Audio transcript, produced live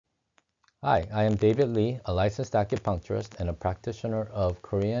Hi, I am David Lee, a licensed acupuncturist and a practitioner of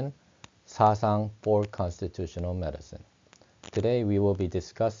Korean Sasang for constitutional medicine. Today we will be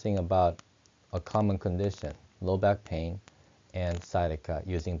discussing about a common condition, low back pain and sciatica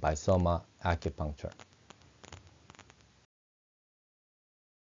using Bisoma acupuncture.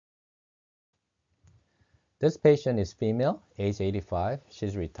 This patient is female, age 85.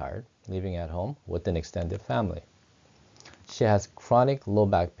 She's retired, living at home with an extended family. She has chronic low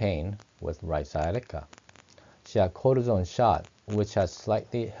back pain with right sciatica. She had cortisone shot, which has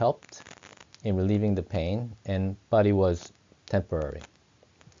slightly helped in relieving the pain, but it was temporary.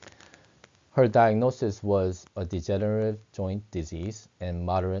 Her diagnosis was a degenerative joint disease and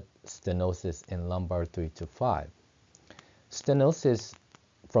moderate stenosis in lumbar 3 to 5. Stenosis,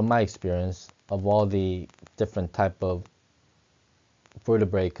 from my experience, of all the different type of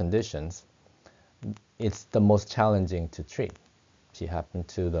vertebrae conditions, it's the most challenging to treat. She happened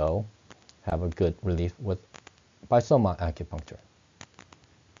to, though, have a good relief with Bisoma acupuncture.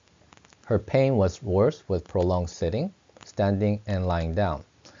 Her pain was worse with prolonged sitting, standing, and lying down,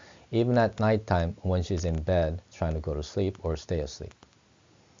 even at nighttime when she's in bed trying to go to sleep or stay asleep.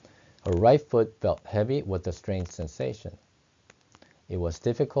 Her right foot felt heavy with a strange sensation. It was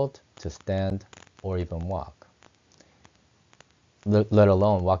difficult to stand or even walk, let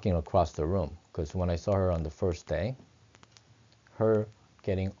alone walking across the room, because when I saw her on the first day, her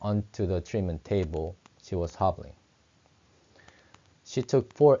getting onto the treatment table, she was hobbling. She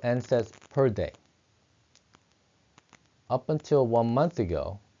took 4 NSAIDs per day. Up until 1 month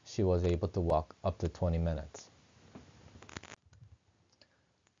ago, she was able to walk up to 20 minutes.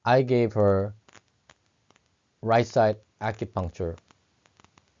 I gave her right side acupuncture.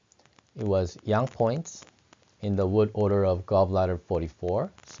 It was yang points in the wood order of gallbladder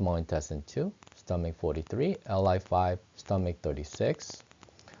 44, small intestine 2, stomach 43, LI 5, stomach 36.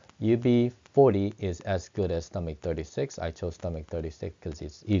 UB 40 is as good as stomach 36. I chose stomach 36 because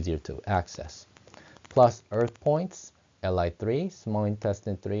it's easier to access. Plus earth points, LI 3, small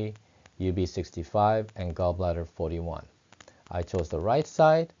intestine 3, UB 65, and gallbladder 41. I chose the right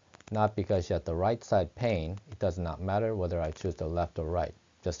side, not because she had the right side pain. It does not matter whether I choose the left or right.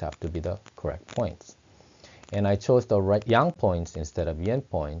 Just have to be the correct points. And I chose the right yang points instead of yin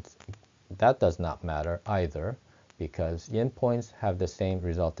points. That does not matter either, because yin points have the same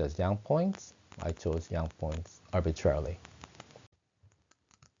result as yang points. I chose yang points arbitrarily.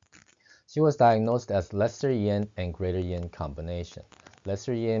 She was diagnosed as lesser yin and greater yin combination.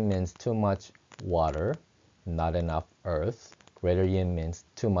 Lesser yin means too much water, not enough earth. Greater yin means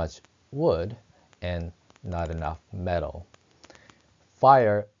too much wood and not enough metal.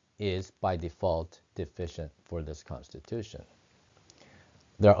 Fire is by default deficient for this constitution.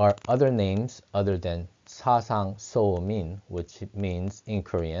 There are other names other than Sasang Soomin, which means in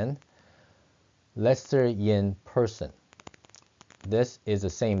Korean, lesser yin person. This is the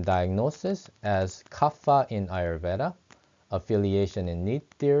same diagnosis as Kapha in Ayurveda, affiliation in need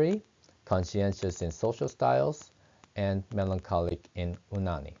theory, conscientious in social styles, and melancholic in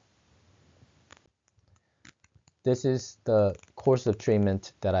Unani. This is the course of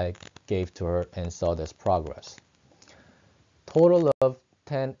treatment that I gave to her and saw this progress. Total of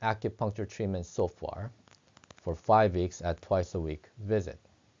 10 acupuncture treatments so far for 5 weeks at twice a week visit.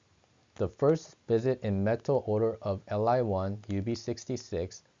 The first visit in metal order of LI1,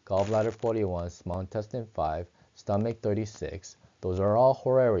 UB66, gallbladder 41, small intestine 5, stomach 36. Those are all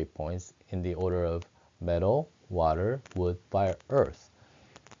horary points in the order of metal, water, wood, fire, earth.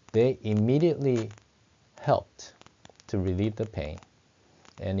 They immediately helped to relieve the pain,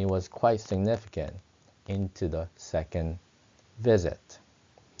 and it was quite significant into the second visit.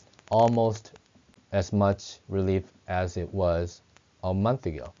 Almost as much relief as it was a month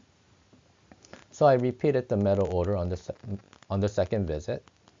ago. So I repeated the metal order on the second visit,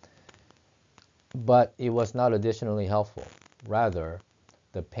 but it was not additionally helpful. Rather,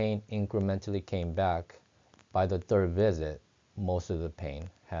 the pain incrementally came back. By the third visit, most of the pain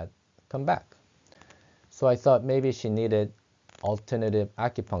had come back. So I thought maybe she needed alternative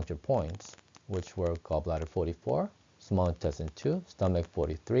acupuncture points, which were gallbladder 44, small intestine 2, stomach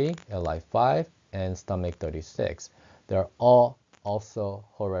 43, LI 5, and stomach 36. They're all also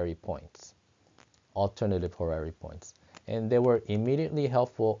horary points, alternative horary points. And they were immediately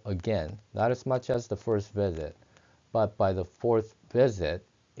helpful again, not as much as the first visit, but by the fourth visit,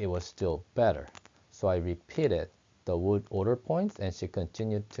 it was still better. So I repeated the wood order points, and she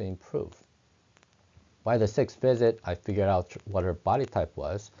continued to improve. By the sixth visit, I figured out what her body type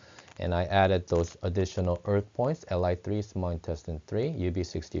was, and I added those additional earth points, LI3, small intestine 3,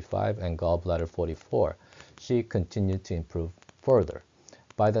 UB65, and gallbladder 44. She continued to improve further.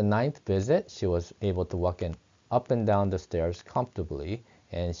 By the 9th visit, she was able to walk up and down the stairs comfortably,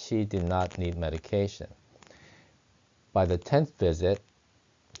 and she did not need medication. By the 10th visit,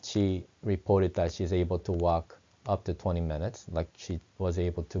 she reported that she's able to walk up to 20 minutes like she was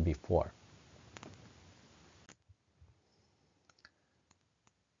able to before.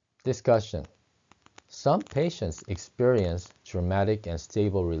 Discussion. Some patients experience dramatic and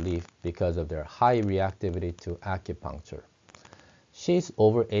stable relief because of their high reactivity to acupuncture. She's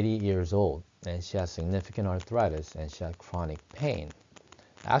over 80 years old and she has significant arthritis and she had chronic pain.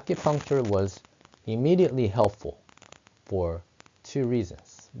 Acupuncture was immediately helpful for two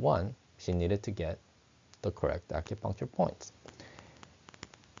reasons. One, she needed to get the correct acupuncture points.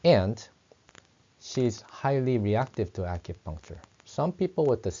 And she's highly reactive to acupuncture. Some people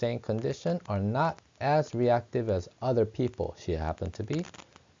with the same condition are not as reactive as other people. She happened to be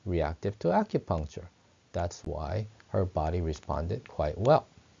reactive to acupuncture. That's why her body responded quite well.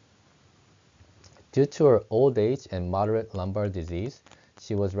 Due to her old age and moderate lumbar disease,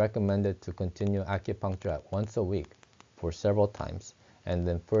 she was recommended to continue acupuncture at once a week for several times and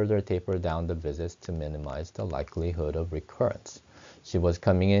then further taper down the visits to minimize the likelihood of recurrence. She was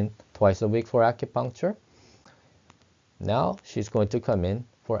coming in twice a week for acupuncture. Now she's going to come in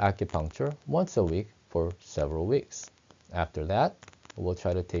for acupuncture once a week for several weeks. After that, we'll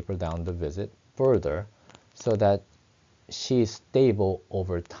try to taper down the visit further so that she's stable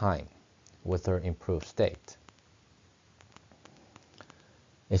over time with her improved state.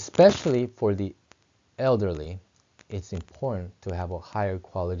 Especially for the elderly, it's important to have a higher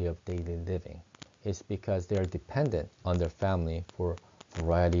quality of daily living. It's because they are dependent on their family for a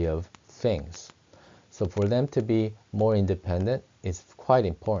variety of things. So for them to be more independent is quite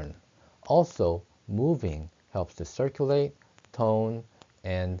important. Also, moving helps to circulate, tone,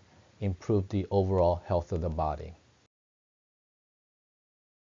 and improve the overall health of the body.